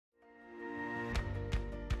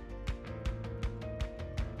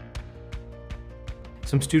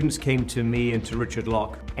Some students came to me and to Richard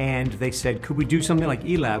Locke, and they said, could we do something like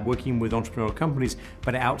eLab, working with entrepreneurial companies,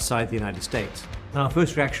 but outside the United States? And our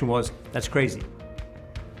first reaction was, that's crazy.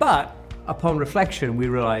 But upon reflection, we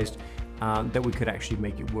realized that we could actually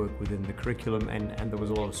make it work within the curriculum, and there was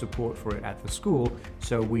a lot of support for it at the school,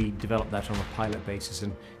 so we developed that on a pilot basis,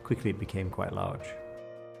 and quickly it became quite large.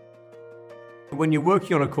 When you're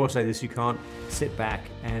working on a course like this, you can't sit back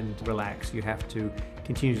and relax. You have to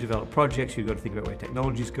continue to develop projects. You've got to think about where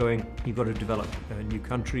technology is going. You've got to develop new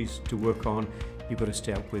countries to work on. You've got to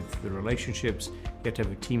stay up with the relationships. You have to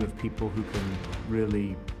have a team of people who can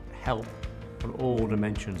really help on all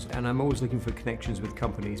dimensions. And I'm always looking for connections with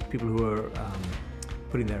companies, people who are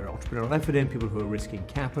putting their entrepreneurial effort in, people who are risking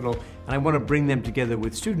capital, and I want to bring them together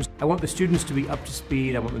with students. I want the students to be up to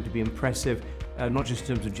speed. I want them to be impressive, not just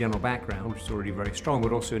in terms of general background, which is already very strong,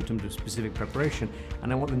 but also in terms of specific preparation.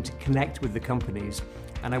 And I want them to connect with the companies,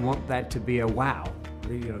 and I want that to be a wow.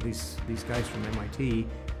 These guys from MIT,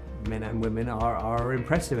 men and women, are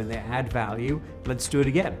impressive and they add value. Let's do it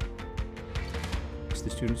again. The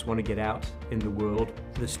students want to get out in the world.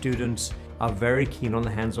 The students are very keen on the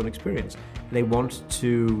hands-on experience. They want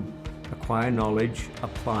to acquire knowledge,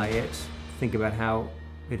 apply it, think about how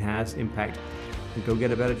it has impact, and go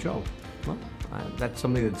get a better job. Well, that's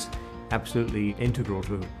something that's absolutely integral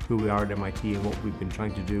to who we are at MIT and what we've been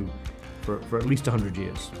trying to do for at least 100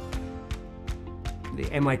 years.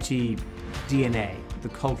 The MIT DNA, the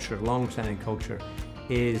culture, long-standing culture,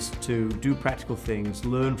 is to do practical things,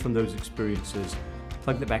 learn from those experiences,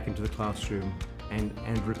 plug that back into the classroom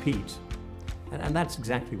and repeat. And that's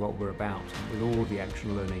exactly what we're about with all the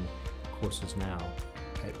action learning courses now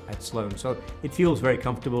at Sloan. So it feels very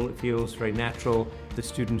comfortable, it feels very natural. The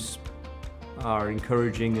students are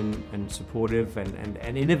encouraging and supportive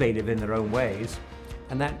and innovative in their own ways,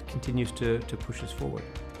 and that continues to push us forward.